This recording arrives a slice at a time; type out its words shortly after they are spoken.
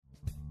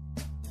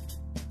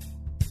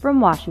From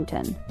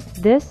Washington,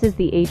 this is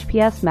the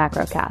HPS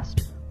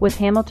Macrocast with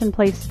Hamilton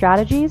Place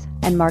Strategies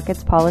and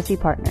Markets Policy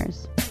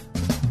Partners.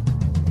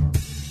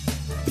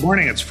 Good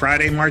morning. It's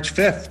Friday, March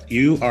 5th.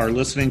 You are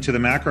listening to the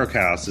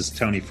Macrocast. This is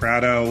Tony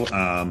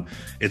Fratto.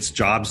 It's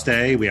Jobs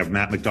Day. We have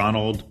Matt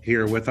McDonald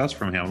here with us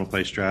from Hamilton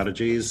Place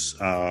Strategies.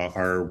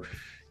 Our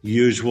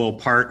usual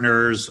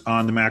partners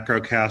on the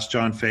Macrocast,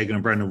 John Fagan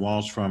and Brendan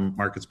Walsh from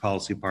Markets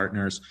Policy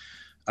Partners.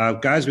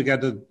 Guys, we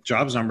got the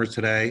jobs numbers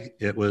today.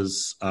 It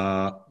was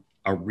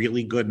a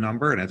really good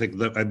number, and I think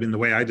the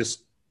way I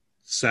just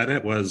said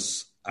it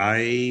was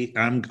I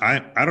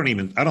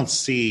don't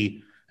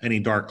see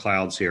any dark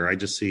clouds here. I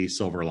just see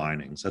silver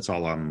linings. That's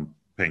all I'm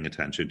paying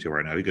attention to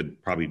right now. You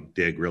could probably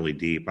dig really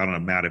deep. I don't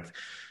know, Matt, if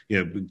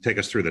take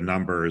us through the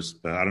numbers,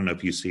 but I don't know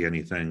if you see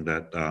anything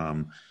that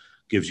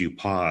gives you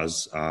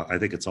pause. I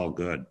think it's all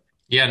good.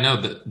 Yeah, no,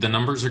 the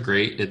numbers are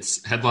great.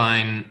 It's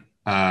headline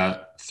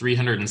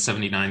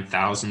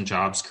 379,000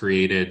 jobs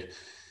created.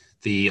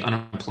 The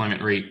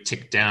unemployment rate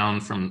ticked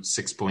down from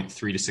 6.3 to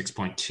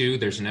 6.2.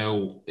 There's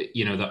no,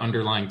 the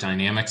underlying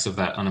dynamics of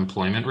that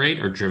unemployment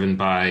rate are driven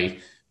by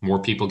more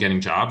people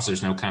getting jobs.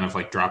 There's no kind of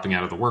like dropping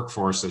out of the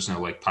workforce. There's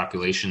no like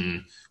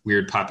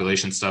weird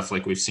population stuff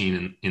like we've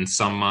seen in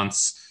some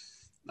months.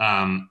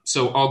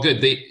 So all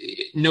good. The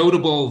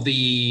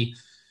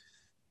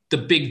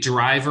big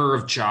driver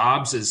of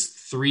jobs is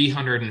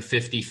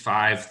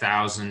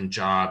 355,000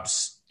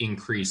 jobs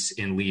increase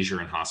in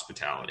leisure and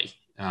hospitality.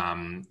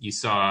 You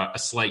saw a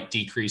slight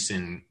decrease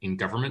in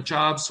government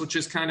jobs, which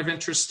is kind of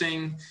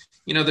interesting.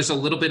 There's a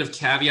little bit of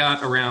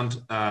caveat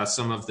around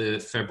some of the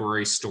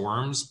February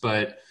storms,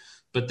 but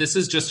this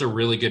is just a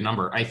really good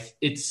number.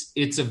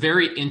 It's a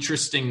very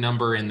interesting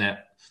number in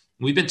that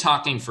we've been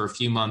talking for a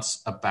few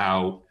months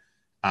about,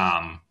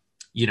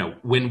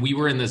 when we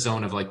were in the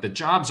zone of like the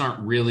jobs aren't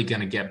really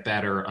going to get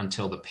better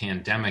until the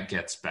pandemic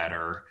gets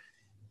better.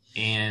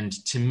 And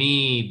to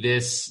me,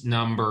 this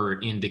number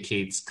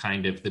indicates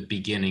kind of the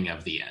beginning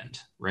of the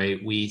end,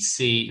 right? We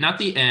see not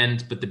the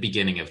end, but the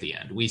beginning of the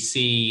end. We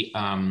see,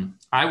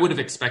 I would have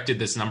expected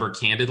this number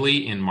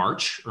candidly in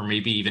March or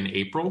maybe even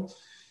April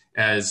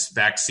as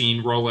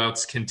vaccine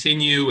rollouts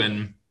continue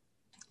and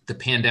the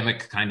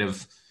pandemic kind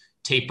of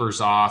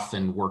tapers off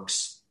and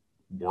works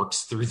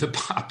through the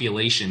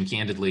population,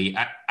 candidly.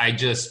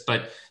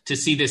 But to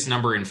see this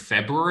number in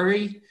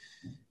February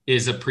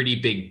is a pretty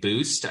big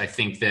boost. I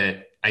think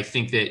that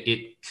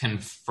it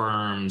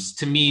confirms,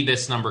 to me,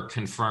 this number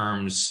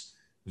confirms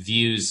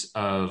views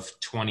of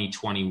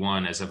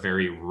 2021 as a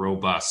very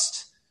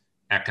robust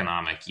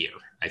economic year.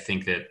 I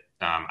think that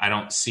I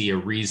don't see a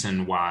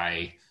reason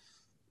why,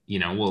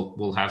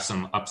 we'll have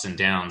some ups and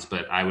downs,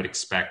 but I would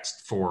expect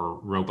for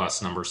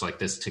robust numbers like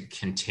this to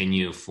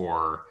continue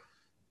for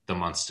the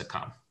months to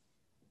come.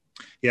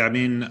 Yeah, I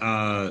mean,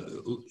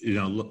 to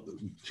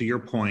your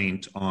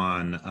point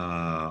on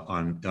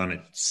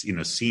it,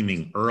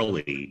 seeming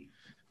early,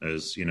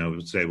 as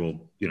say,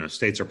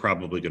 states are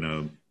probably going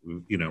to,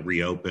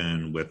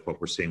 reopen with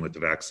what we're seeing with the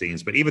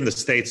vaccines. But even the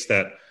states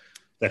that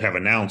have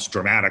announced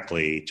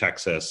dramatically,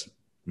 Texas,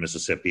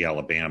 Mississippi,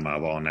 Alabama,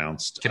 have all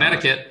announced.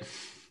 Connecticut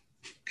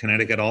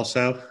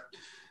also.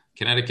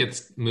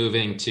 Connecticut's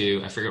moving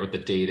to, I forget what the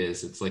date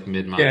is. It's like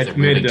mid-month. Yeah, it's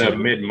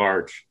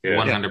mid-March.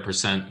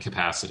 100%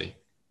 capacity.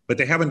 But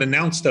they haven't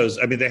announced those.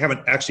 I mean, they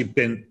haven't actually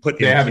been put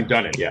in. They haven't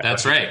done it yet.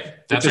 That's right.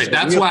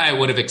 That's why I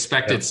would have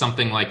expected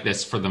something like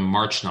this for the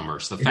March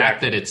numbers. The fact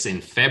that it's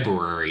in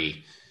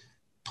February,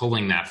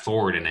 pulling that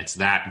forward, and it's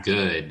that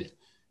good.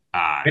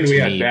 And we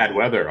had bad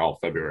weather all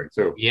February.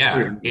 So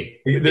yeah,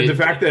 the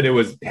fact that it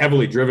was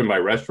heavily driven by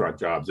restaurant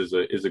jobs is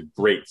a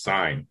great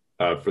sign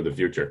for the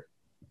future.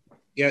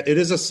 Yeah, it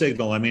is a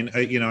signal. I mean,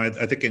 I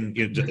think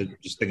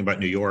just thinking about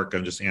New York,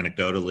 I'm just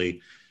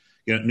anecdotally,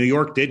 New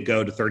York did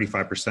go to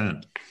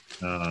 35%.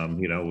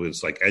 It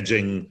was like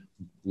edging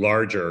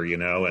larger,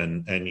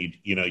 and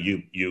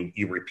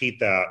you repeat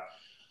that,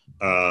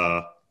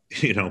 a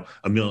few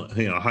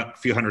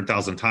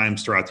 100,000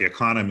 times throughout the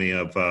economy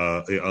of,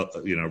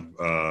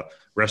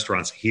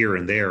 restaurants here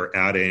and there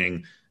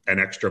adding an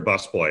extra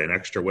busboy, an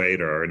extra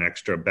waiter, an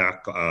extra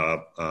back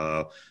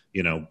of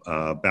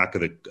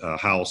the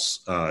house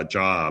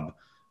job.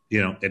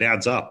 It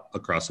adds up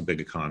across a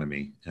big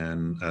economy,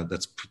 and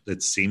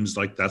it seems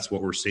like that's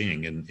what we're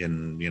seeing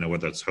in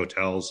whether it's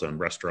hotels and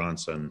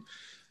restaurants and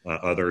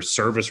other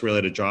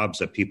service-related jobs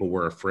that people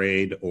were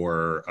afraid,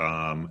 or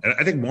and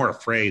I think more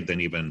afraid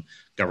than even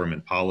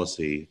government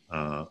policy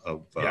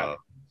of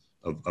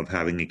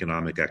having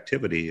economic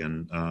activity,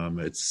 and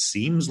it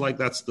seems like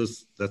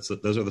those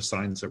are the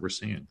signs that we're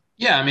seeing.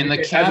 Yeah, I mean the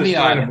caveat as a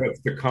sign of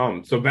what's to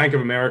come. So Bank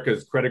of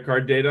America's credit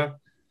card data,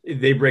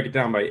 they break it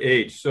down by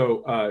age.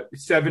 So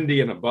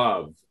 70 and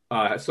above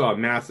saw a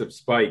massive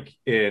spike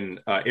in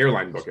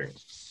airline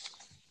bookings.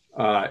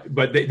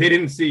 But they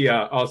didn't see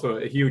also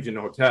a huge in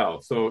the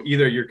hotel. So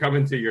either you're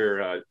coming to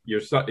your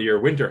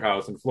winter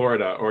house in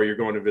Florida or you're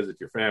going to visit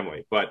your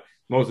family. But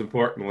most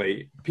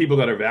importantly, people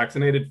that are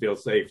vaccinated feel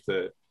safe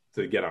to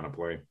get on a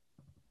plane.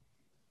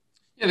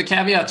 Yeah, the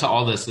caveat to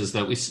all this is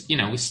that we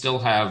still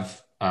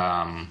have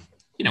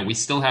we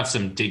still have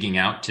some digging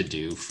out to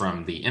do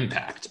from the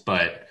impact,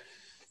 but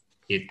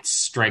it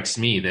strikes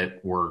me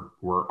that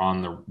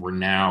we're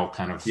now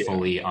kind of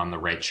fully on the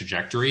right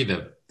trajectory.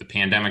 The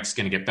pandemic's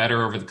going to get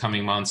better over the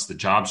coming months. The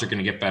jobs are going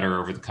to get better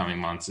over the coming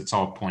months. It's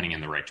all pointing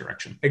in the right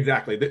direction.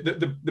 Exactly.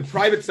 The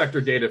private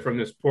sector data from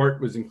this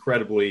report was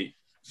incredibly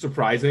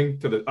surprising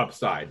to the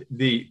upside.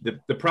 The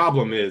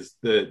problem is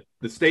the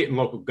state and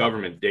local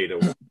government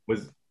data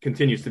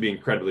continues to be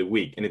incredibly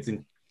weak, and it's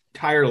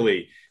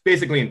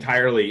basically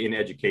entirely in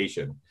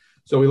education.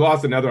 So we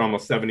lost another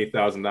almost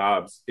 70,000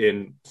 jobs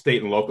in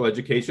state and local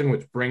education,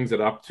 which brings it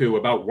up to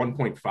about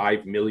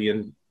 1.5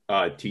 million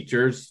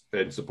teachers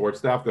and support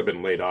staff that have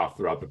been laid off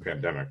throughout the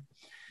pandemic.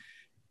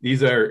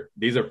 These are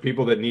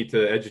people that need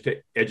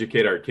to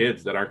educate our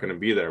kids that aren't going to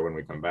be there when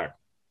we come back.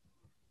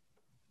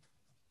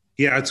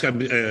 Yeah, it's I'm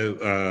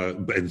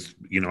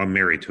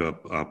married to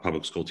a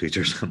public school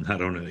teacher, so I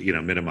don't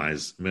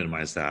minimize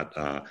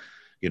that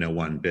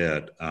one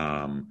bit.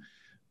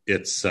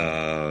 It's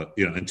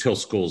until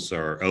schools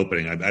are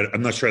opening,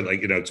 I'm not sure,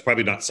 it's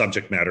probably not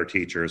subject matter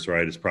teachers,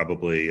 right? It's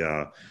probably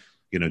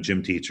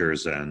gym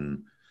teachers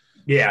and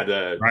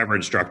the driver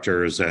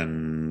instructors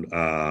and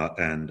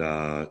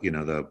the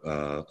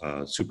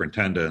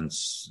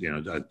superintendents,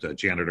 the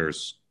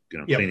janitors,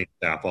 cleaning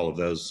staff, all of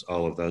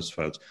those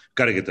folks.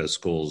 Got to get those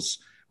schools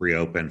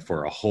reopened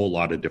for a whole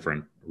lot of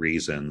different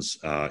reasons,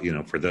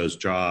 for those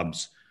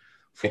jobs.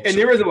 And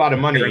there is a lot of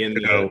money in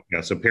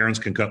so parents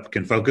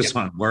can focus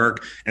on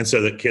work, and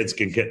so that kids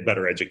can get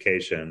better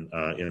education.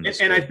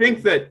 And I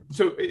think that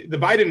the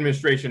Biden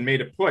administration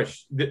made a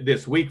push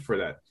this week for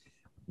that.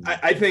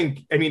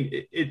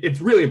 It's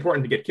really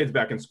important to get kids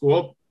back in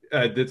school.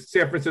 The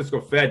San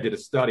Francisco Fed did a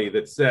study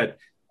that said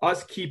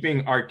us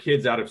keeping our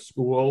kids out of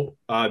school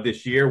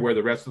this year, where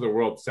the rest of the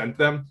world sent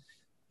them,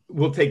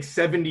 will take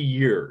 70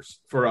 years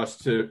for us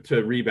to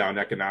rebound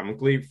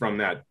economically from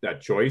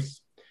that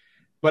choice.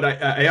 But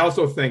I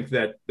also think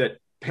that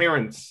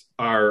parents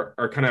are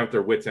kind of at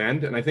their wits'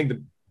 end. And I think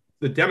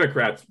the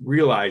Democrats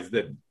realize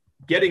that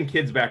getting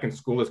kids back in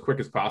school as quick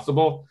as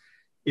possible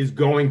is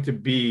going to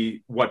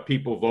be what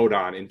people vote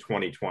on in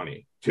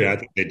 2020. Yeah, I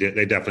think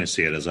they definitely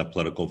see it as a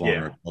political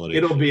vulnerability.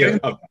 It'll be a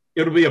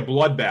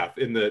bloodbath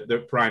in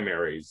the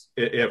primaries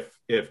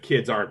if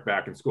kids aren't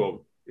back in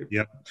school.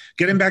 Yeah,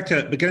 getting back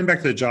to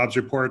the jobs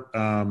report,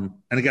 and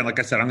again, like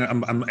I said,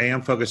 I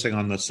am focusing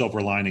on the silver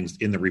linings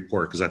in the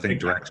report because I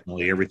think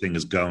directionally everything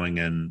is going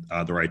in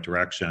the right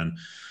direction.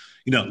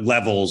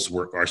 Levels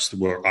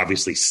were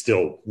obviously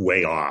still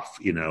way off,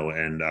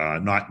 and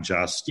not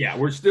just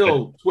we're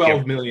still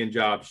 12 million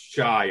jobs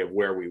shy of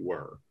where we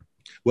were.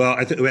 Well,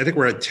 I think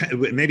we're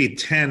at maybe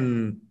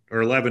 10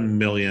 or 11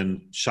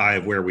 million shy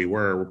of where we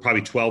were. We're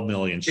probably 12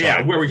 million shy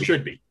of where we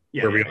should be.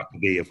 Where we ought to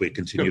be if we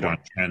continued on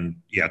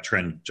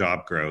trend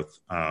job growth.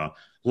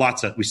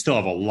 We still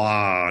have a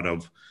lot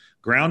of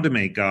ground to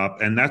make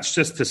up, and that's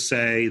just to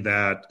say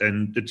that,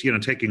 and it's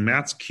taking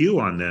Matt's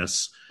cue on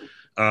this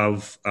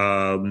of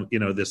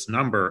this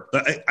number.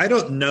 I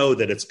don't know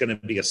that it's going to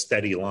be a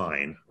steady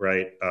line,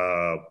 right?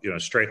 A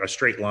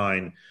straight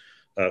line.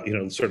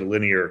 Sort of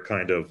linear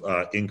kind of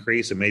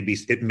increase. It may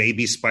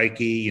be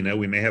spiky.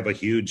 We may have a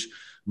huge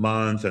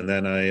month and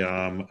then a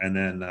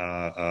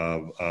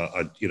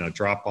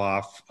drop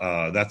off.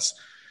 That's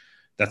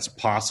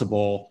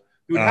possible.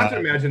 You would have to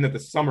imagine that the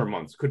summer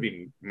months could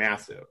be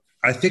massive.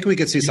 I think we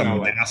could see some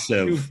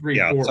massive, 2, 3,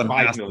 4, some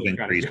massive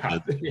increase.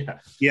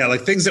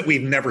 Like things that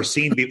we've never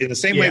seen in the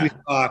same way we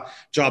saw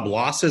job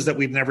losses that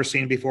we've never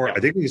seen before. I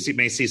think we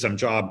may see some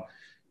job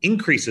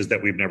increases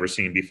that we've never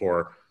seen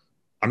before.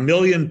 1.2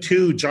 million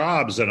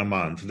jobs in a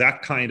month,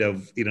 that kind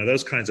of,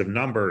 those kinds of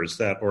numbers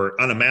that were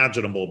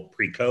unimaginable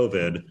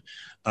pre-COVID.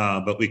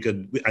 But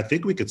I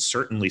think we could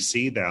certainly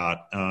see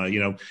that,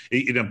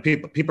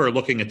 people are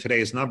looking at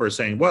today's numbers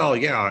saying, well,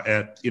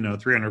 at,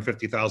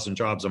 350,000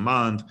 jobs a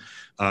month,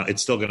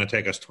 it's still going to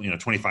take us,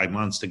 25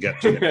 months to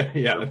get to.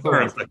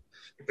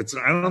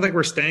 I don't think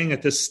we're staying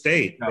at this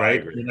state,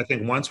 right? I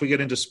think once we get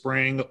into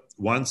spring,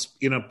 once,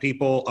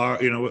 people are,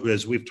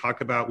 as we've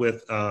talked about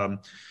with,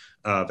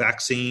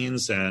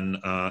 vaccines and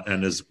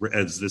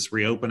as this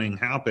reopening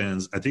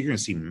happens, I think you're going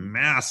to see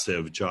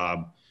massive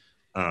job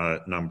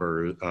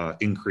number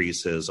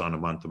increases on a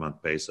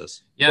month-to-month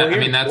basis. Yeah,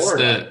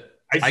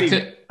 I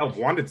see help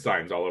wanted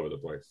signs all over the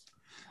place.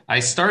 I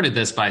started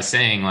this by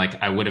saying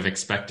I would have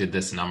expected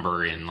this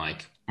number in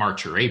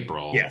March or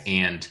April,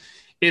 and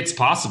it's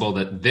possible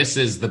that this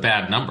is the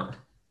bad number.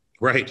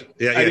 Right.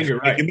 Yeah. I think you're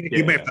right.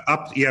 You may have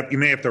to you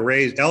may have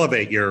to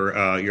elevate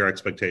your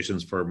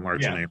expectations for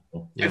March and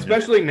April. Yeah.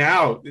 Especially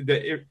now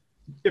that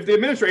if the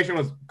administration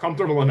was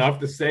comfortable enough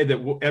to say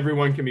that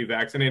everyone can be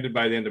vaccinated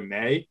by the end of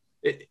May,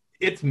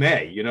 it's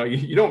May. You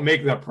don't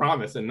make that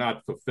promise and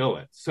not fulfill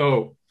it.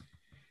 So,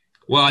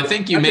 well, I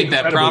think you make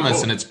that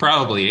promise, and it's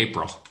probably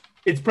April.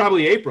 It's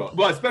probably April.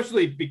 Well,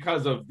 especially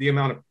because of the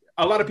amount of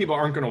a lot of people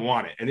aren't going to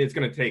want it, and it's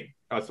going to take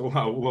us a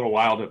little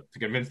while to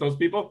convince those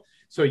people.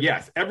 So,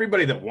 yes,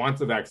 everybody that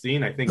wants a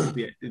vaccine, I think, will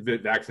be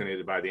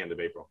vaccinated by the end of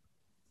April.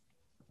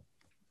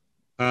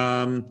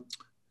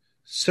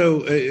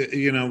 So,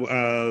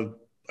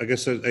 I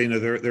guess,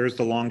 there is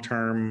the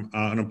long-term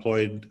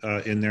unemployed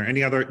in there.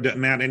 Any other,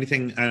 Matt,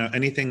 anything else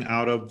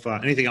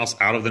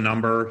out of the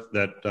number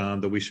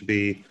that we should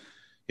be,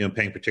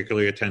 paying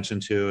particularly attention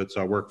to? It's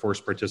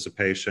workforce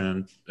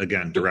participation,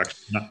 again, direct.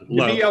 The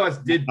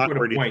BLS did put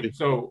a point.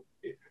 So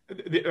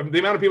the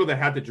amount of people that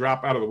had to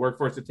drop out of the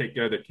workforce to take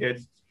care of their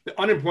kids,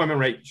 the unemployment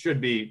rate should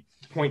be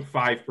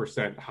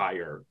 0.5%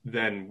 higher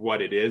than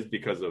what it is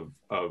because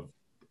of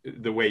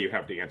the way you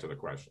have to answer the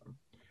question.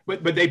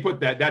 But they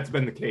put that's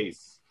been the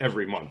case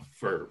every month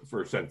for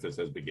since this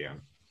has began.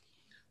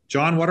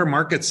 John, what are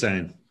markets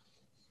saying?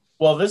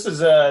 Well, this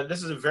is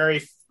a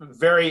very,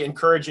 very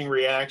encouraging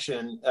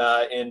reaction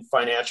in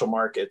financial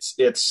markets.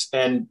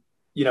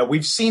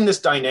 We've seen this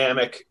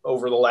dynamic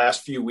over the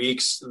last few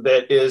weeks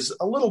that is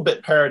a little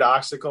bit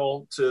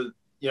paradoxical to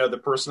the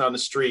person on the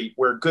street,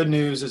 where good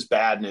news is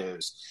bad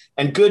news,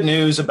 and good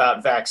news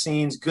about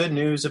vaccines, good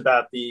news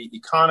about the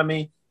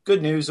economy,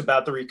 good news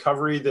about the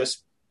recovery,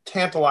 this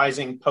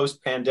tantalizing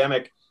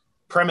post-pandemic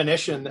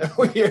premonition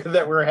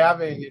that we're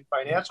having in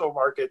financial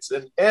markets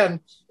and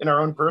in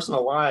our own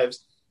personal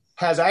lives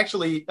has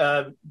actually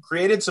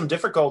created some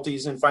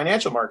difficulties in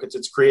financial markets.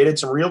 It's created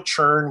some real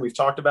churn. We've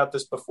talked about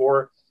this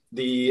before.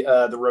 The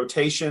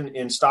rotation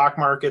in stock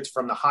markets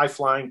from the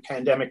high-flying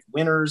pandemic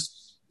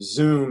winners,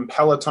 Zoom,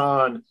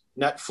 Peloton,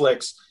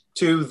 Netflix,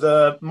 to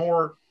the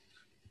more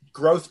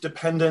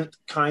growth-dependent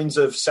kinds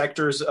of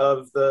sectors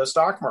of the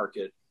stock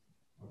market.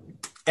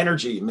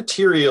 Energy,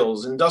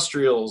 materials,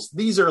 industrials,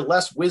 these are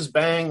less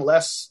whiz-bang,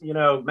 less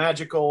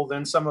magical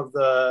than some of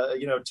the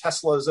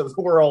Teslas of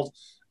the world,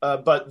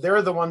 but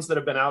they're the ones that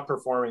have been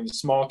outperforming the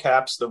small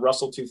caps, the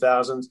Russell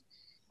 2000s.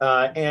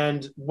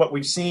 And what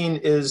we've seen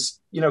is,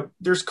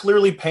 there's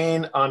clearly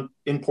pain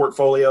in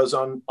portfolios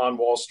on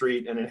Wall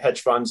Street and in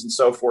hedge funds and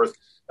so forth,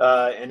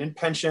 and in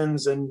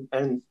pensions and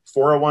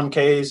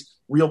 401ks.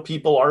 Real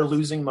people are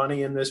losing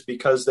money in this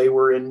because they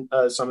were in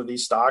some of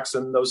these stocks,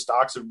 and those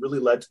stocks have really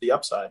led to the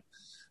upside.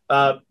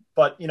 But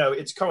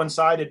it's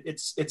coincided.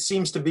 It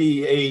seems to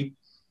be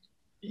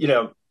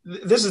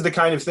this is the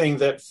kind of thing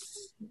that,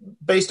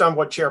 based on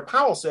what Chair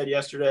Powell said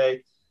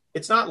yesterday,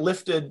 it's not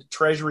lifted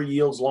Treasury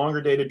yields,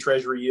 longer dated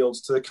Treasury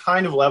yields, to the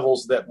kind of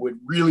levels that would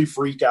really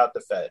freak out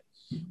the Fed.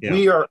 Yeah.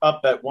 We are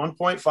up at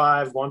 1.5,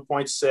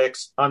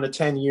 1.6 on the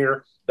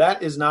 10-year.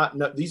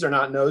 These are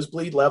not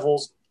nosebleed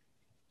levels.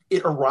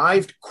 It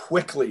arrived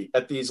quickly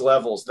at these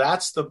levels.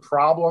 That's the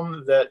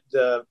problem that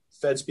the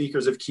Fed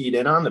speakers have keyed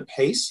in on, the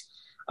pace.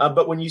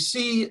 But when you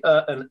see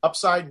an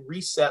upside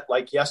reset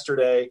like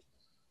yesterday,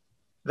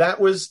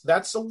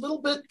 that's a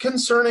little bit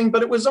concerning,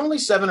 but it was only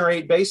 7 or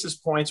 8 basis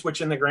points,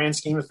 which in the grand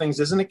scheme of things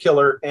isn't a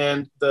killer.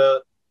 And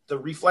the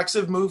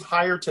reflexive move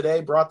higher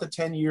today brought the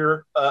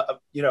 10-year,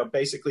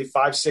 basically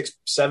 5, 6,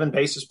 7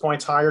 basis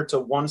points higher to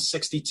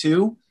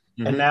 162.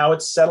 Mm-hmm. And now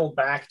it's settled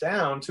back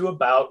down to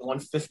about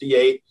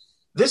 158.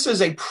 This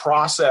is a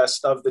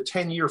process of the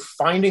 10-year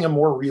finding a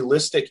more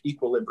realistic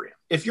equilibrium.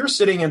 If you're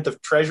sitting at the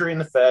Treasury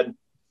and the Fed,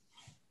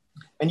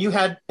 and you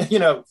had,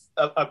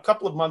 a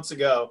couple of months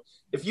ago,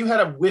 if you had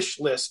a wish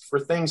list for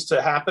things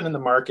to happen in the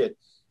market,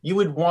 you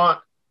would want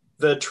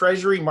the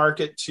Treasury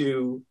market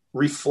to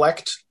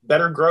reflect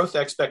better growth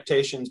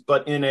expectations,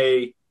 but in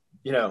a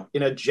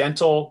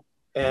gentle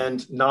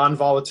and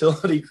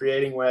non-volatility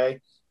creating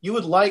way. You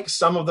would like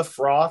some of the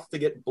froth to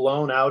get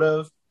blown out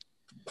of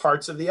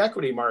parts of the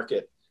equity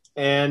market.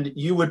 And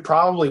you would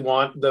probably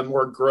want the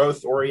more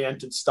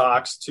growth-oriented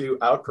stocks to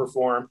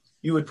outperform.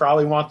 You would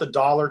probably want the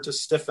dollar to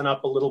stiffen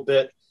up a little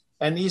bit.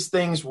 And these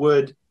things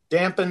would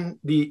dampen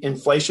the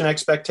inflation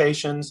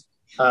expectations,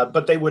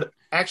 but they would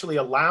actually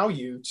allow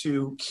you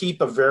to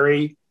keep a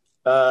very,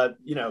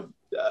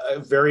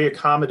 very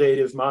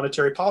accommodative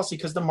monetary policy,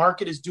 because the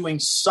market is doing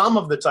some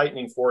of the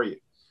tightening for you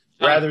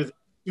rather than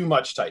too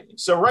much tightening.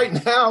 So right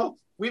now,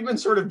 we've been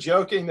sort of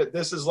joking that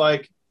this is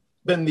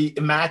been the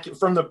immaculate,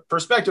 from the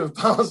perspective of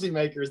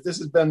policymakers, this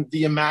has been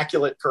the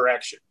immaculate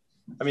correction.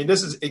 I mean,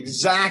 this is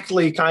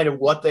exactly kind of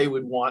what they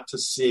would want to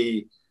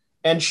see.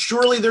 And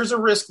surely there's a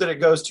risk that it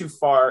goes too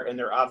far, and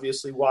they're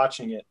obviously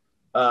watching it.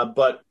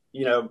 But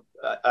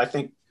I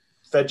think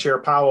Fed Chair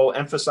Powell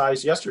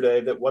emphasized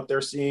yesterday that what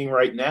they're seeing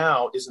right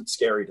now isn't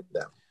scary to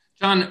them.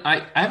 John,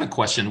 I have a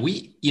question.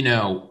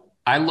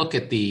 I look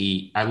at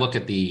the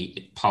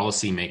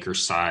policymaker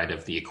side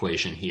of the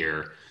equation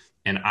here,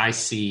 and I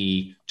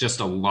see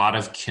just a lot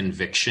of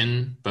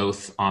conviction,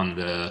 both on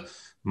the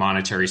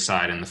monetary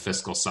side and the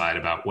fiscal side,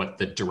 about what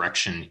the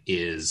direction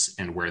is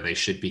and where they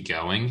should be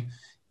going.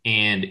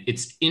 And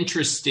it's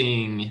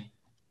interesting,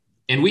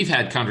 and we've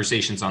had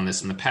conversations on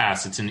this in the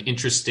past. It's an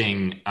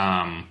interesting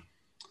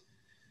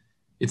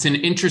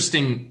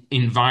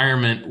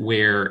environment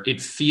where it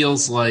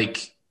feels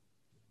like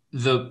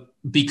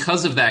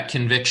because of that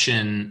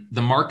conviction,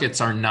 the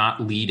markets are not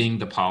leading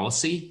the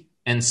policy.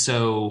 And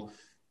so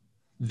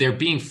they're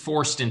being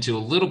forced into a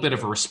little bit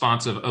of a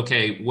response of,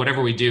 okay,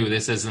 whatever we do,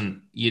 this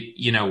isn't, we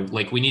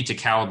need to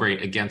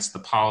calibrate against the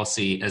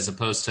policy, as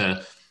opposed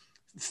to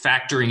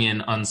factoring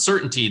in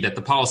uncertainty that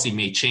the policy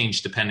may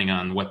change depending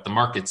on what the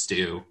markets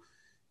do.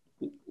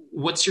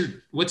 what's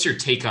your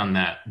take on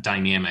that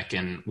dynamic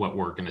and what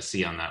we're going to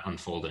see on that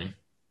unfolding?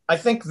 I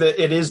think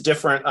that it is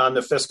different on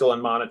the fiscal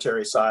and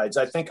monetary sides.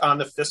 I think on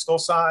the fiscal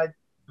side,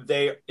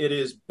 it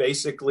is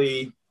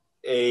basically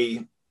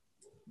a,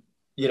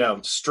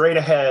 straight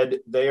ahead.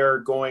 They are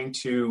going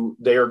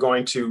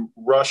to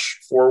rush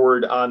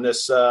forward on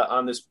this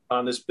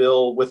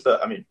bill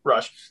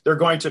rush. They're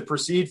going to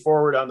proceed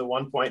forward on the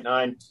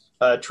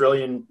 1.9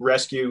 trillion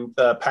rescue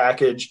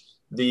package,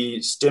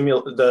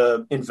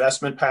 the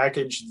investment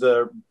package,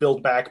 the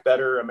Build Back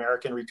Better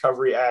American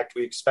Recovery Act.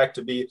 We expect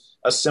to be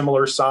a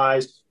similar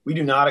size. We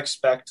do not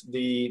expect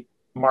the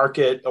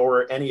market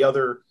or any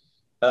other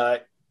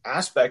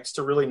aspects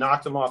to really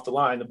knock them off the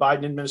line. The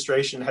Biden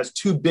administration has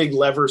two big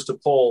levers to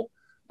pull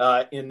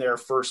in their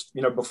first,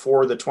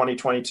 before the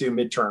 2022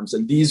 midterms.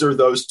 And these are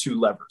those two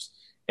levers.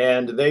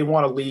 And they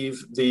want to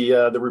leave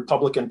the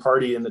Republican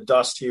Party in the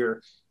dust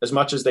here as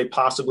much as they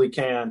possibly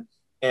can.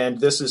 And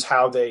this is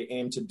how they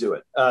aim to do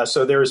it.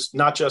 So there's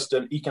not just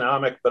an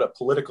economic, but a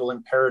political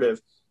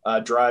imperative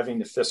driving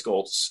the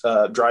fiscal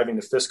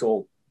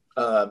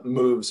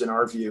moves in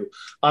our view.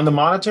 On the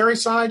monetary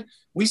side,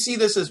 we see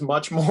this as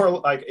much more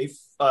like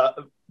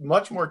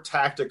much more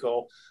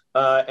tactical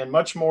and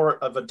much more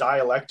of a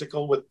dialectic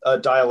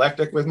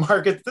with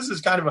markets. This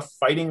is kind of a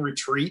fighting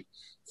retreat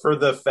for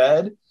the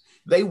Fed.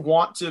 They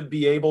want to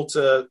be able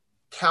to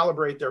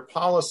calibrate their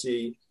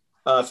policy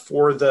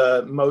for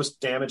the most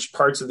damaged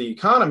parts of the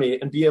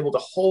economy and be able to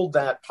hold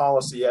that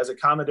policy as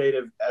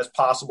accommodative as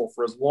possible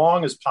for as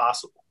long as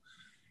possible.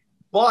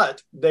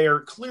 But they are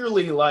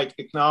clearly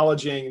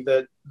acknowledging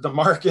that the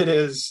market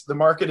is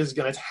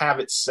going to have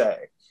its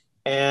say,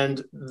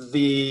 and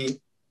the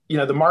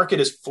market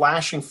is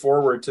flashing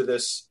forward to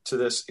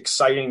this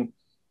exciting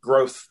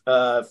growth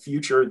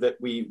future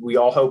that we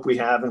all hope we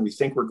have and we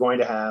think we're going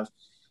to have.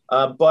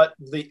 But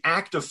the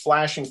act of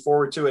flashing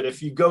forward to it,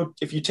 if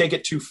you take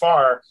it too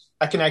far,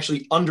 that can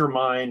actually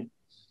undermine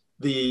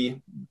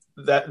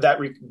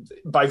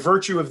by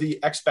virtue of the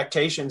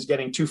expectations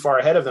getting too far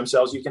ahead of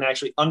themselves, you can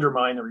actually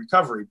undermine the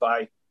recovery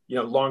by,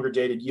 longer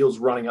dated yields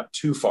running up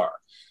too far.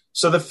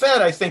 So the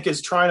Fed, I think,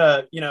 is trying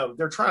to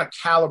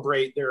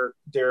calibrate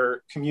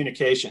their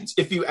communications.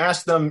 If you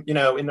ask them,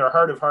 in their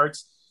heart of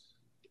hearts,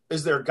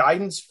 is there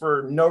guidance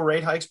for no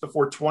rate hikes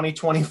before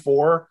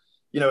 2024?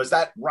 Is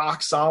that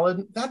rock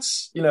solid?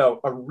 That's,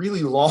 a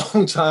really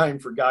long time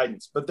for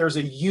guidance, but there's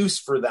a use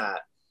for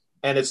that.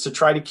 And it's to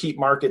try to keep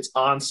markets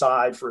on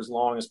side for as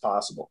long as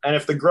possible. And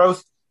if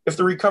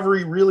the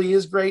recovery really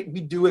is great,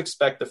 we do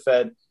expect the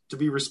Fed to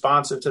be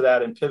responsive to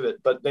that and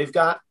pivot. But they've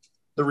got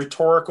the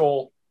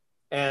rhetorical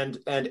and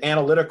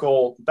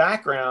analytical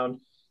background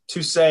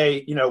to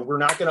say, we're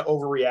not going to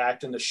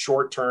overreact in the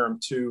short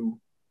term to,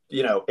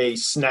 a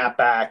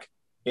snapback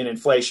in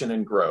inflation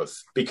and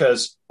growth,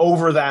 because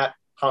over that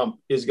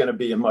hump is going to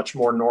be a much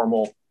more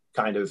normal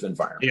kind of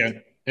environment. Yeah.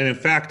 And in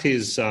fact,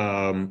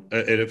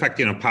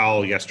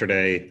 Powell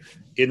yesterday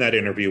in that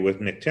interview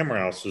with Nick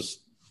Timiraos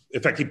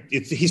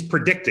he's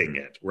predicting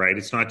it, right?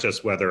 It's not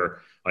just whether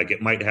it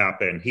might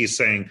happen.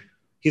 He's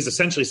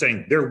essentially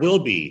saying there will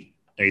be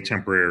a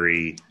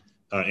temporary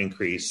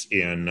increase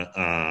in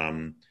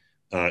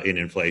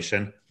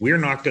inflation. We're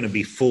not going to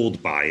be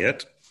fooled by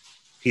it.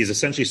 He's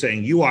essentially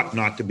saying you ought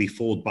not to be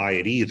fooled by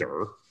it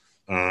either,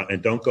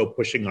 and don't go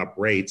pushing up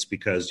rates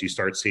because you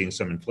start seeing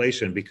some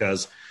inflation,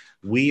 because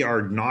we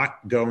are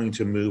not going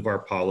to move our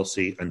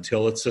policy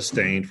until it's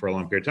sustained for a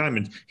long period of time.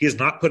 And he is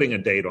not putting a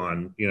date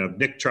on,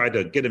 Nick tried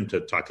to get him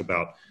to talk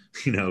about,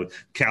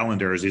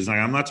 calendars. He's like,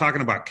 I'm not talking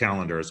about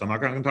calendars. I'm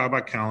not going to talk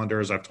about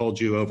calendars. I've told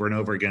you over and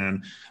over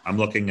again, I'm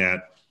looking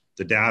at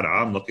the data.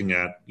 I'm looking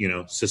at,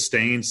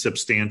 sustained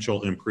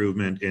substantial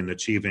improvement in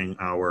achieving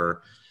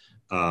our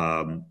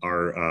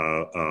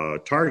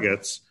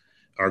targets,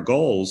 our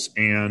goals.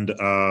 And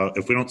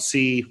if we don't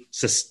see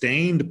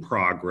sustained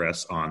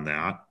progress on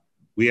that,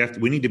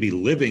 we need to be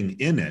living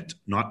in it,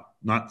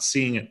 not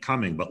seeing it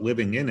coming, but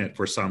living in it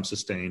for some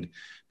sustained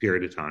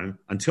period of time.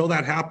 Until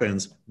that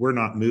happens, we're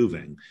not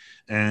moving.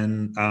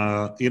 And,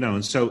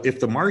 and so if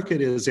the market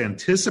is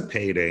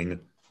anticipating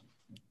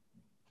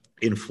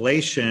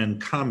inflation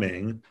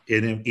coming,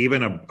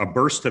 even a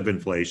burst of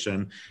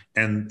inflation,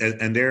 and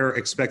they're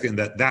expecting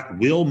that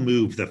will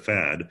move the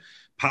Fed,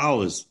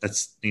 Powell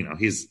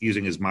he's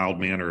using his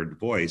mild-mannered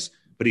voice,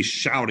 but he's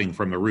shouting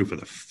from the roof of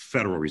the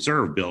Federal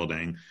Reserve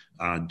building,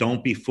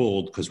 don't be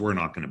fooled, because we're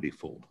not going to be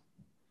fooled.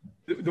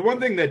 The one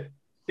thing that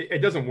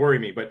it doesn't worry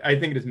me, but I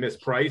think it is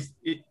mispriced.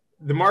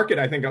 The market,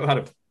 I think a lot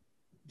of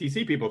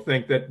DC people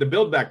think that the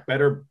Build Back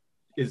Better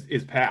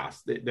is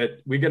past,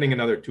 that we're getting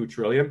another $2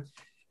 trillion.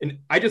 And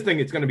I just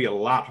think it's going to be a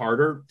lot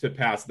harder to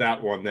pass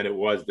that one than it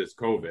was this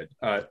COVID.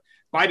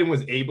 Biden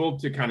was able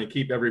to kind of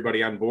keep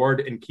everybody on board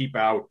and keep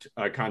out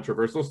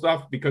controversial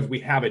stuff because we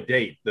have a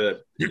date.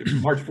 The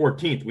March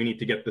 14th, we need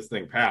to get this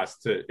thing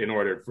passed in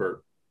order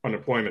for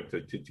unemployment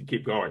to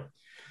keep going.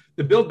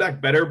 The Build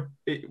Back Better,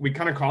 we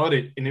kind of call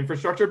it an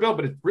infrastructure bill,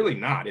 but it's really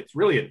not. It's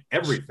really an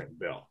everything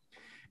bill.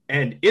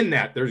 And in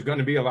that, there's going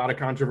to be a lot of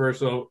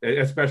controversial,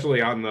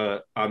 especially on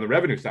the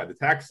revenue side, the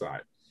tax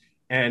side.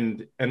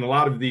 And a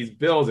lot of these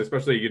bills,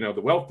 especially,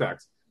 the wealth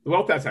tax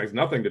has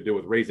nothing to do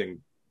with raising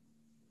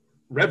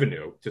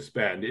revenue to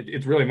spend.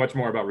 It's really much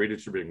more about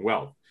redistributing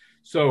wealth.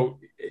 So,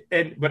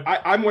 but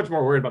I'm much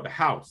more worried about the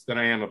House than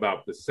I am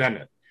about the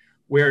Senate,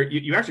 where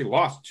you actually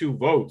lost 2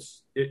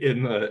 votes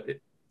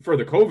for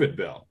the COVID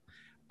bill.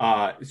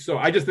 So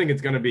I just think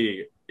it's going to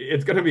be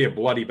a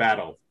bloody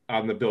battle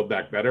on the Build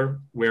Back Better,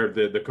 where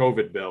the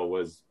COVID bill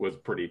was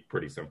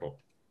pretty simple.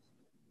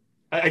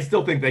 I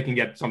still think they can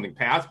get something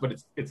passed, but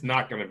it's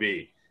not going to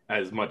be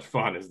as much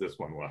fun as this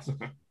one was.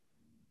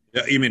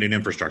 You mean an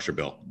infrastructure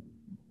bill?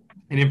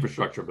 An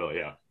infrastructure bill,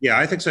 yeah. Yeah,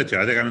 I think so too.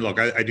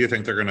 I do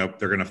think they're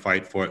gonna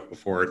fight for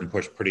it and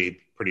push pretty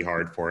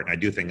hard for it. And I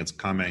do think it's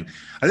coming.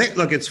 I think,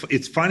 look,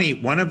 it's funny.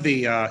 One of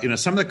the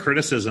some of the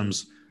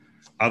criticisms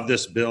of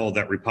this bill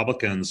that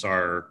Republicans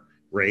are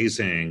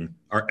raising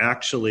are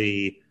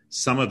actually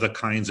some of the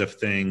kinds of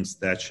things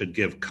that should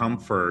give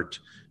comfort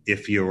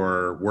if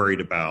you're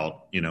worried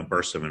about,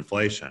 bursts of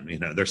inflation.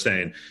 They're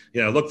saying,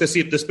 look,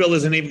 this bill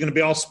isn't even going to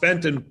be all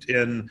spent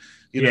in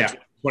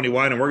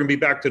 2021, and we're going to be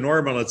back to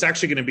normal. It's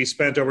actually going to be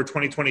spent over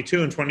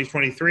 2022 and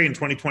 2023 and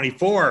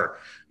 2024,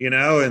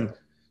 and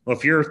well,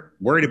 if you're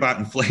worried about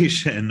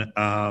inflation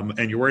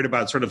and you're worried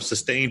about sort of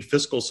sustained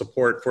fiscal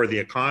support for the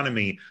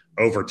economy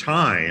over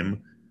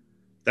time,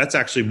 that's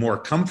actually more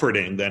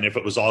comforting than if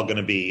it was all going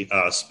to be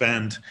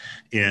spent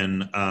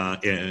in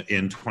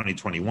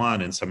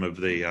 2021 and some of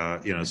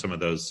the some of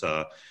those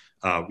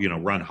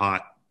run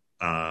hot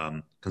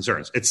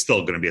concerns. It's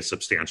still going to be a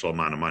substantial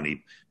amount of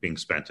money being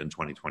spent in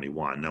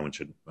 2021. No one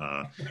should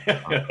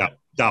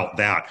doubt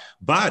that.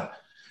 But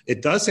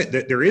it does say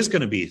that there is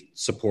going to be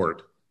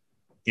support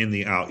in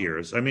the out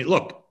years. I mean,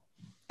 look,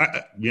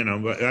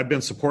 I've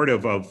been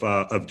supportive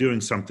of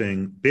doing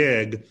something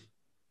big.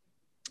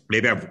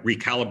 Maybe I've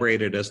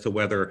recalibrated as to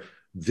whether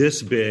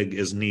this big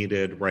is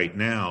needed right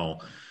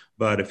now.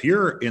 But if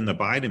you're in the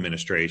Biden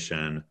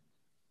administration,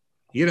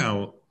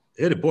 it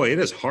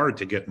is hard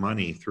to get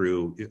money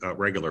through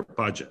regular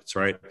budgets,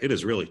 right? It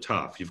is really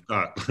tough. You've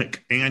got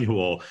like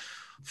annual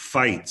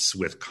fights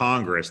with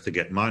Congress to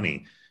get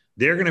money.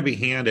 They're going to be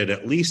handed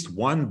at least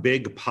one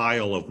big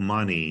pile of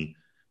money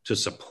to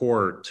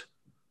support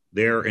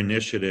their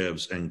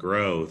initiatives and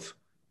growth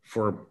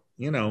for,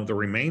 the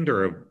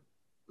remainder of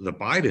the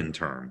Biden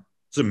term.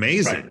 It's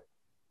amazing. Right.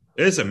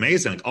 It is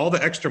amazing. All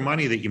the extra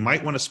money that you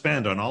might want to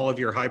spend on all of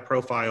your high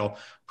profile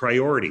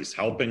priorities,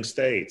 helping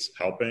states,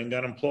 helping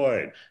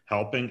unemployed,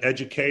 helping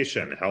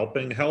education,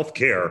 helping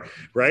healthcare,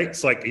 right?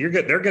 It's like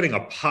they're getting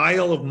a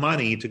pile of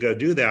money to go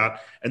do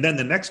that. And then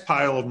the next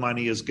pile of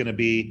money is going to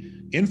be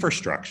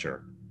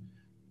infrastructure.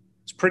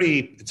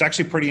 It's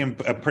actually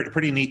a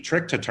pretty neat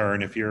trick to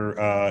turn if you're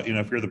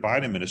the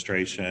Biden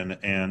administration.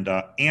 And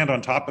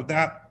on top of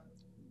that,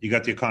 you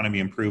got the economy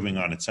improving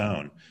on its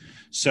own.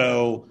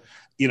 So,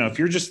 if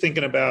you're just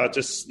thinking about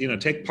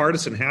take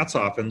partisan hats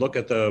off and look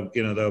at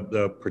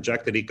the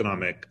projected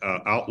economic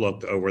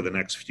outlook over the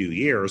next few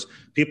years,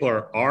 people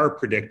are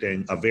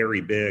predicting a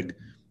very big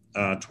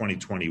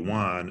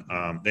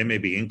 2021. They may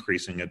be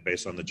increasing it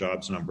based on the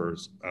jobs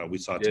numbers we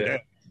saw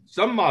today.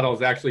 Some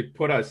models actually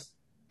put us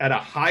at a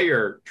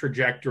higher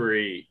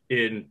trajectory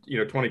in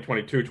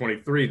 2022,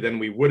 23 than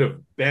we would have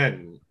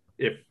been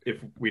if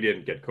we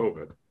didn't get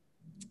COVID.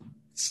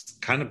 It's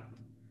kind of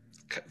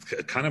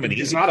an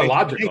easy. It's not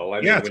illogical. I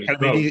mean, when you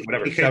throw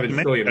whatever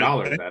 $7 trillion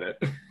at it.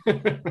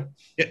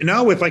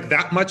 No, with like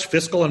that much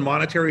fiscal and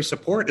monetary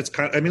support, it's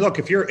kind of. I mean, look,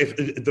 if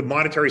the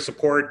monetary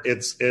support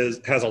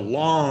has a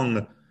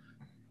long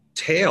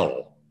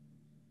tail.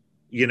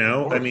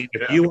 I mean,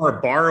 if you are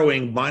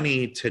borrowing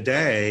money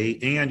today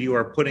and you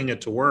are putting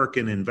it to work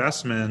in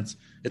investments,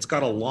 it's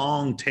got a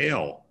long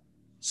tail.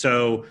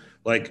 So,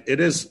 like,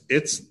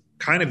 it's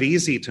kind of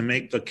easy to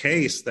make the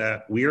case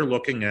that we are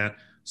looking at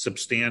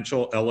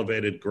substantial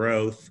elevated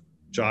growth,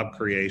 job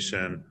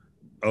creation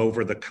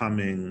over the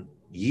coming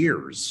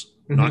years,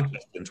 not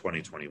just in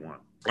 2021. All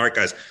right,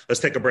 guys,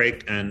 let's take a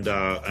break and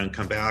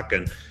come back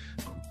and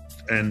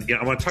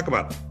I want to talk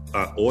about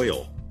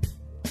oil.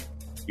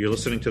 You're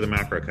listening to the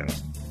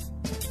Macrocast.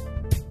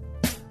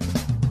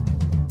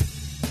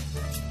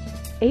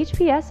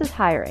 HPS is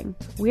hiring.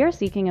 We are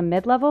seeking a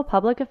mid-level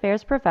public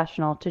affairs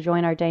professional to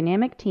join our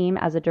dynamic team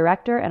as a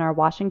director in our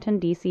Washington,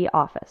 D.C.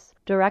 office.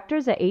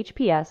 Directors at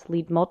HPS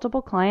lead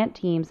multiple client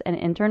teams and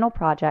internal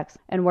projects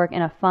and work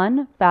in a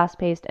fun,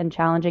 fast-paced, and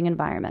challenging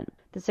environment.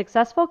 The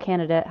successful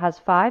candidate has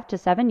 5 to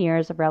 7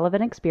 years of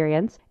relevant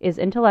experience, is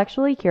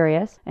intellectually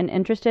curious, and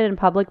interested in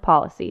public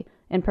policy,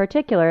 in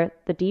particular,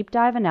 the deep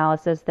dive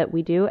analysis that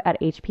we do at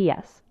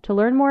HPS. To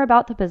learn more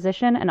about the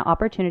position and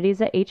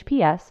opportunities at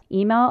HPS,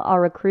 email our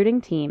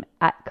recruiting team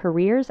at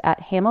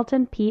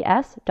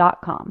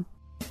careers@hamiltonps.com.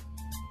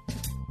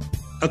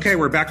 Okay,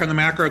 we're back on the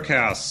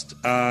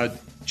Macrocast.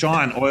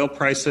 John, oil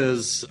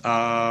prices,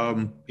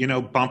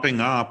 bumping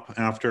up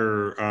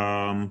after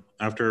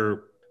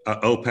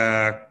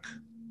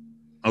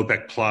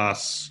OPEC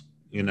Plus.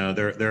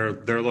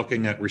 They're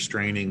looking at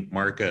restraining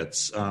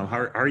markets.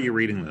 How are you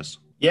reading this?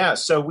 Yeah,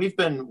 so we've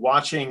been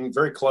watching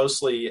very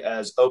closely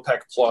as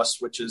OPEC Plus,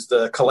 which is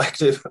the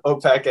collective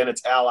OPEC and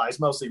its allies,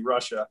 mostly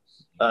Russia,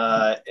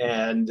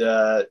 and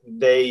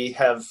they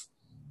have,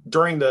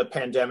 during the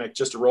pandemic,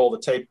 just to roll the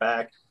tape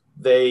back,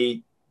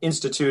 they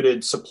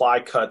instituted supply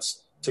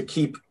cuts to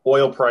keep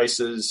oil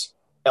prices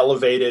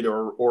elevated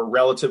or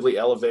relatively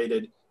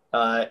elevated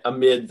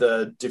amid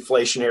the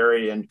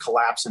deflationary and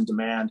collapse in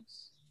demand.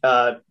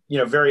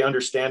 Very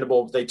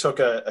understandable. They took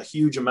a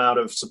huge amount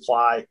of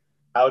supply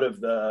out of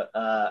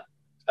the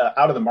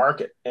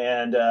market,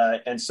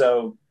 and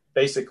so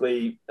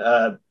basically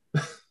that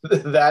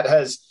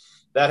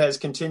has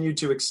continued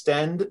to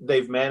extend.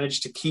 They've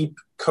managed to keep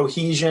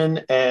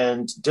cohesion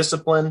and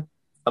discipline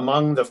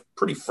among the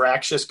pretty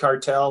fractious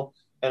cartel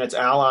and its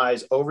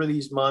allies over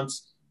these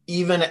months,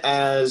 even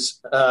as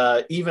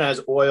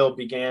oil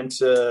began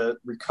to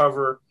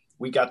recover.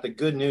 We got the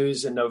good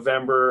news in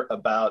November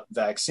about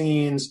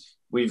vaccines.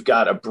 We've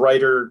got a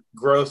brighter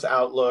growth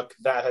outlook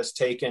that has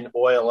taken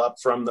oil up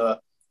from the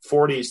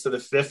 40s to the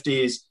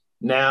 50s,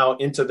 now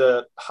into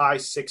the high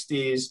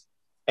 60s.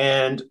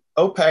 And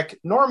OPEC,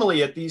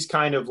 normally at these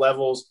kind of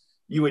levels,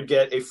 you would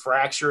get a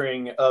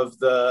fracturing of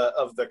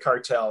the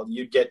cartel.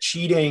 You'd get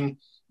cheating.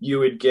 You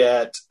would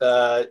get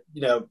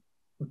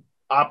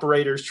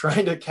operators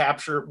trying to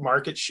capture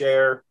market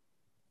share,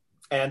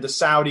 and the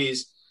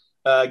Saudis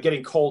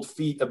getting cold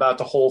feet about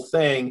the whole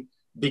thing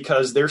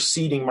because they're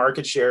ceding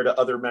market share to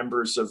other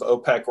members of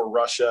OPEC or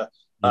Russia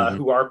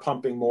who are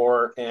pumping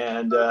more.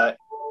 And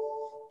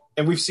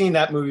we've seen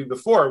that movie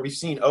before. We've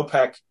seen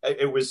OPEC.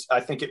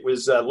 I think it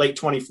was late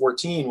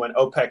 2014 when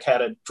OPEC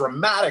had a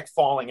dramatic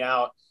falling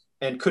out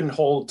and couldn't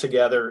hold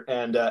together.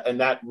 And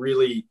that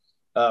really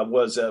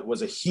was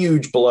a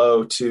huge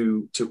blow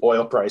to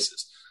oil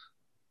prices.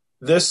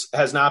 This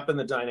has not been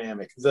the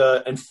dynamic.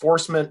 The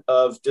enforcement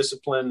of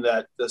discipline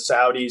that the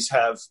Saudis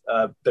have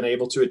been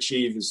able to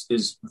achieve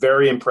is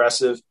very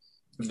impressive.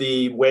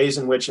 The ways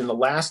in which they've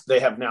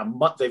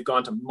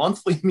gone to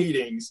monthly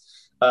meetings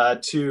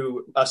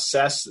to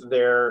assess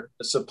their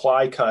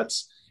supply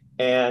cuts,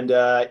 and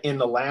in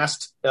the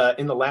last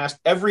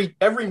every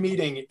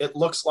meeting, it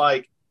looks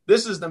like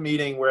this is the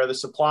meeting where the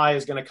supply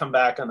is going to come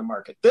back on the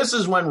market. This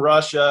is when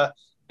Russia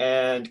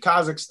and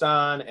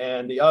Kazakhstan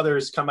and the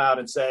others come out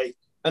and say,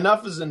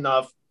 enough is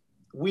enough.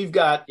 We've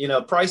got,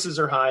 prices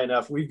are high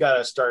enough. We've got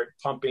to start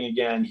pumping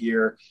again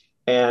here.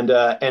 And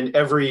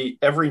every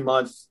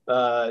month,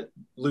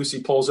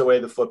 Lucy pulls away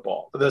the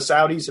football. The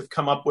Saudis have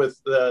come up with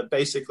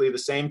basically the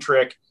same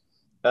trick.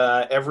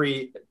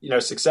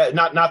 Success,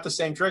 not the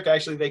same trick.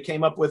 Actually, they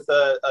came up with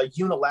a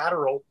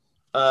unilateral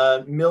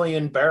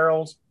million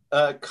barrels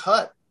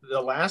cut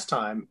the last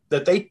time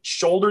that they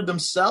shouldered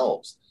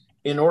themselves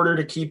in order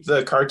to keep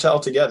the cartel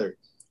together.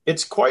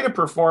 It's quite a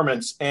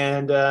performance,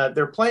 and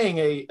they're playing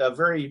a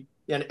very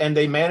and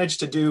they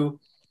managed to do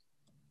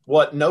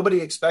what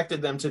nobody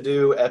expected them to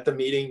do at the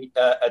meeting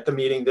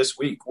this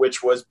week,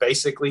 which was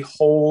basically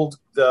hold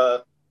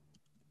the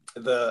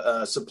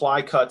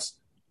supply cuts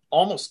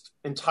almost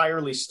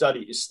entirely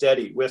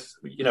steady with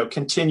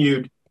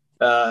continued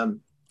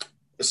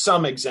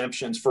some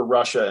exemptions for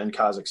Russia and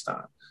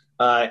Kazakhstan,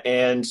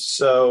 and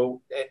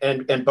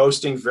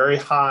boasting very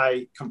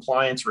high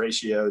compliance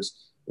ratios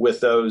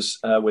with those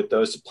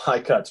supply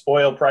cuts.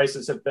 Oil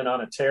prices have been on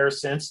a tear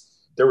since.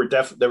 There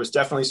was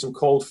definitely some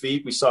cold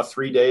feet. We saw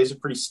 3 days of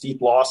pretty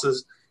steep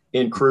losses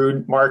in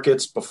crude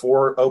markets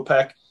before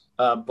OPEC,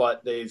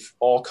 but they've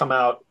all come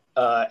out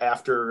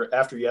after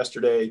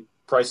yesterday.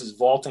 Prices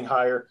vaulting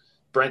higher,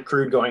 Brent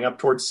crude going up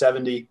towards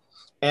 70,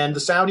 and the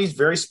Saudis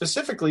very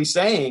specifically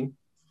saying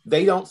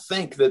they don't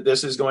think that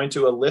this is going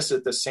to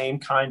elicit the same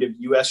kind of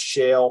U.S.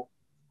 shale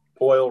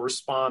oil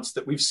response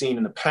that we've seen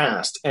in the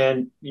past.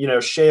 And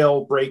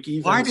shale break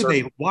even. Why do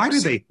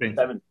they think?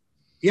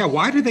 Yeah,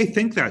 why do they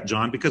think that,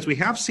 John? Because we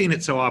have seen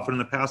it so often in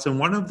the past, and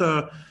one of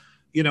the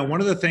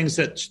things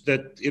that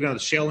the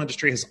shale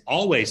industry has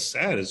always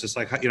said is just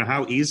like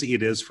how easy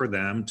it is for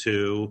them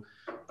to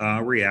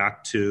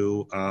react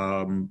to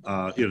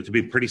to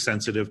be pretty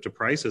sensitive to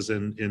prices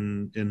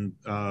in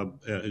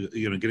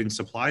getting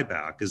supply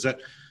back.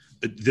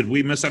 Did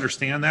we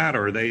misunderstand that,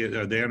 or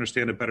they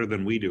understand it better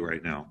than we do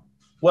right now?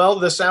 Well,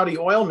 the Saudi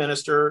oil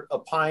minister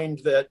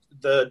opined that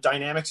the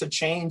dynamics had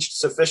changed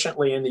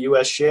sufficiently in the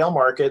U.S. shale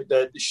market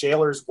that the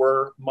shalers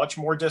were much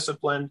more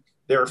disciplined.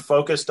 They were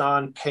focused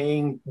on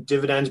paying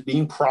dividends,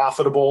 being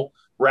profitable,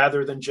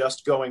 rather than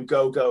just going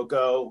go, go,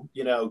 go,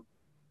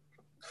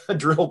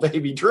 drill,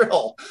 baby,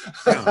 drill.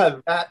 Yeah.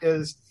 That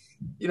is,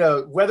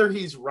 whether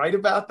he's right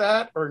about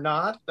that or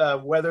not,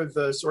 whether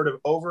the sort of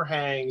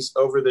overhangs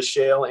over the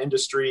shale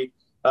industry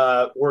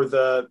or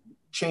the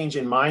change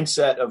in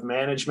mindset of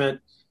management,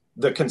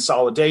 the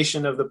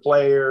consolidation of the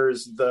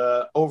players,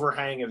 the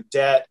overhang of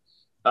debt.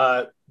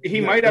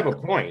 He might have a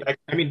point.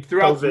 I mean,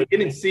 throughout, we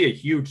didn't see a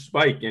huge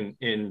spike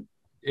in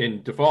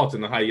defaults in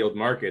the high yield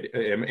market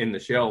in the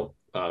shale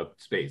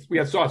space.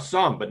 We saw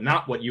some, but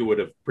not what you would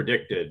have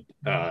predicted,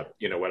 2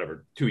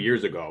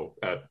 years ago,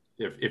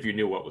 if you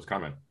knew what was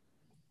coming.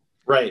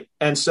 Right.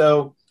 And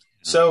so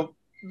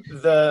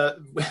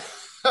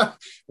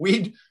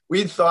we'd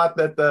thought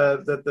that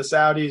the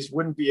Saudis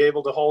wouldn't be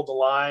able to hold the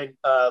line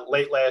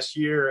late last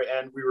year,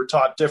 and we were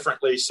taught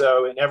differently.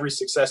 So in every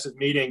successive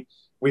meeting,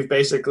 we've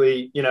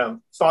basically,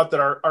 thought that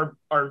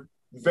our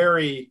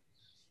very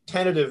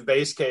tentative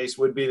base case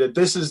would be that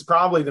this is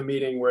probably the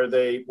meeting where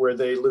they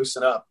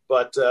loosen up.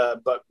 But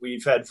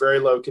we've had very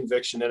low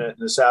conviction in it, and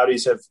the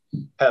Saudis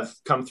have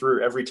come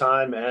through every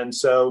time. And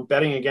so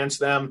betting against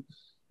them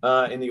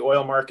in the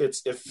oil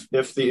markets,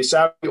 if the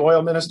Saudi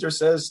oil minister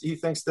says he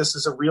thinks this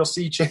is a real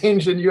sea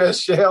change in U.S.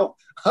 shale,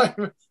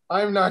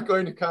 I'm not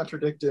going to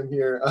contradict him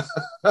here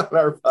on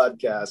our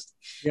podcast.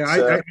 Yeah,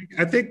 so,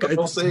 I think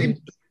we'll see.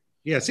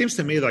 It seems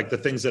to me like the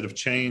things that have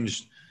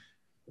changed,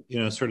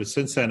 sort of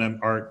since then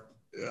are.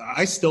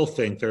 I still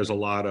think there's a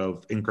lot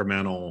of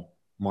incremental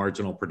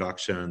marginal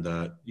production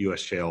that U.S.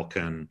 shale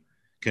can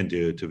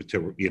do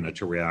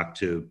to react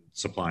to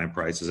supply and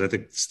prices. I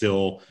think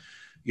still,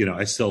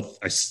 I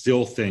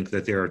still think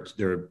that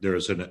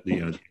there's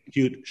an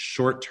acute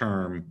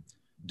short-term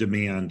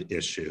demand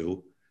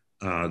issue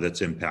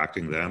that's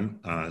impacting them,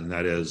 and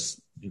that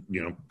is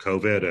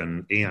COVID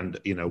and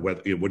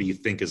what do you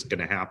think is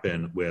going to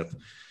happen with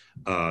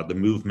the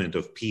movement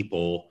of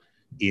people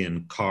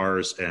in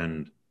cars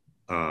and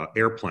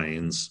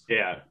airplanes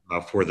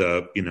for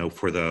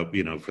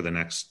the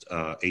next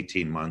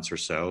 18 months or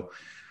so.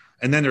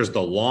 And then there's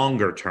the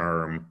longer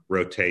term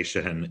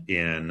rotation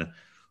in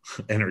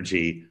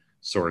energy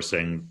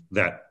sourcing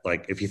that,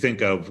 like, if you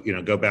think of,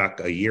 go back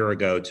a year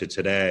ago to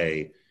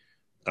today,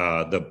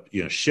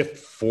 the shift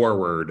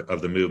forward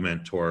of the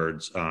movement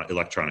towards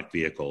electronic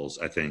vehicles,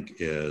 I think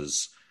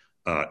is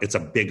it's a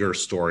bigger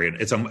story.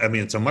 And it's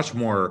a much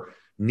more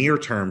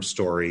near-term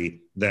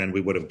story than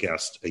we would have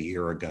guessed a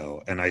year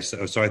ago. And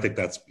so I think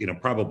that's,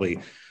 probably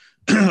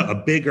a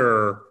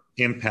bigger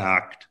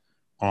impact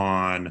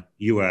on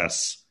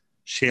U.S.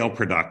 shale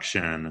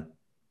production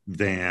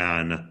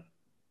than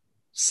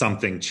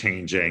something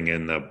changing you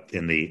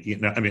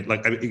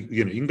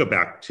can go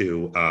back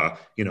to,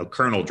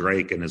 Colonel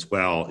Drake and his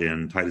well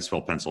in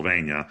Titusville,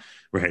 Pennsylvania,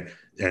 right?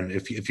 And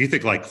if you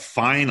think like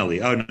finally,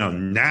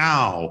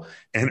 now,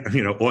 and,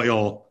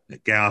 oil,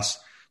 gas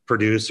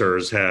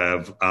producers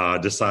have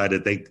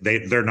decided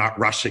they're not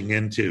rushing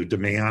into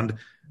demand.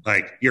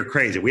 Like, you're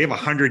crazy. We have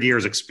 100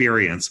 years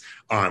experience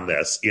on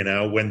this.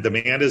 When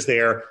demand is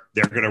there,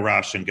 they're going to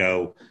rush and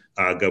go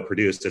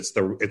produce. It's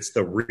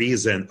the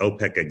reason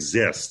OPEC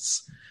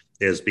exists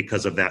is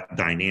because of that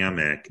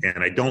dynamic.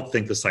 And I don't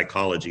think the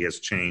psychology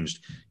has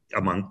changed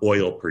among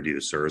oil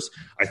producers.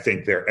 I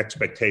think their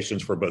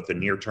expectations for both the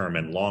near term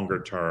and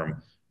longer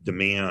term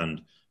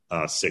demand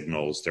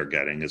signals they're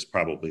getting is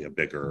probably a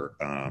bigger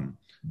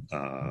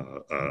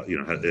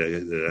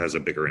it has a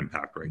bigger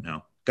impact right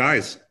now.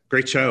 Guys,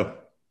 great show.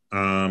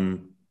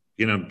 Brendan,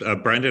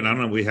 I don't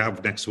know what we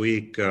have next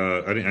week.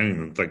 I didn't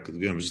even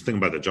I'm just thinking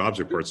about the jobs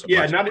reports.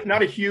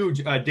 Not a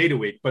huge data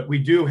week, but we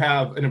do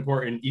have an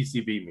important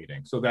ECB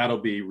meeting. So that'll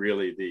be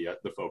really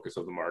the focus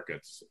of the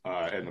markets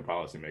and the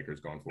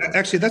policymakers going forward.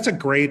 Actually, that's a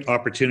great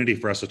opportunity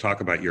for us to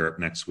talk about Europe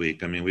next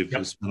week. I mean, we've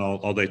spent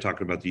all day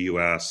talking about the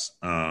U.S.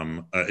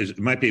 It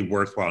might be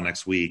worthwhile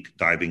next week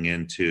diving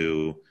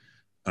into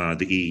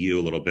the EU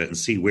a little bit and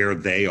see where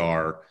they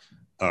are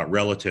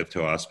relative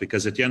to us,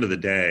 because at the end of the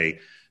day,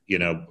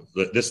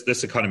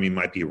 this economy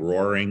might be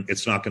roaring.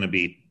 It's not going to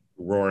be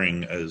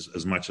roaring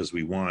as much as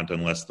we want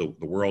unless the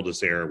world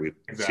is there. We've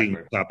seen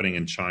what's happening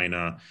in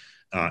China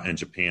and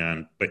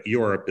Japan, but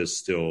Europe is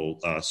still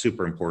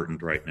super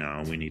important right now.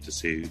 And we need to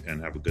see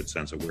and have a good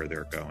sense of where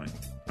they're going.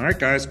 All right,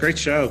 guys, great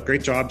show.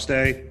 Great jobs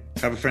day.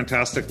 Have a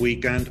fantastic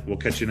weekend. We'll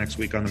catch you next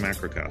week on the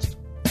Macrocast.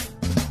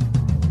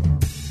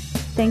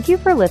 Thank you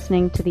for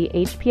listening to the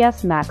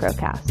HPS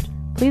Macrocast.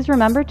 Please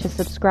remember to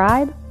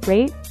subscribe,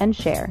 rate, and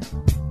share.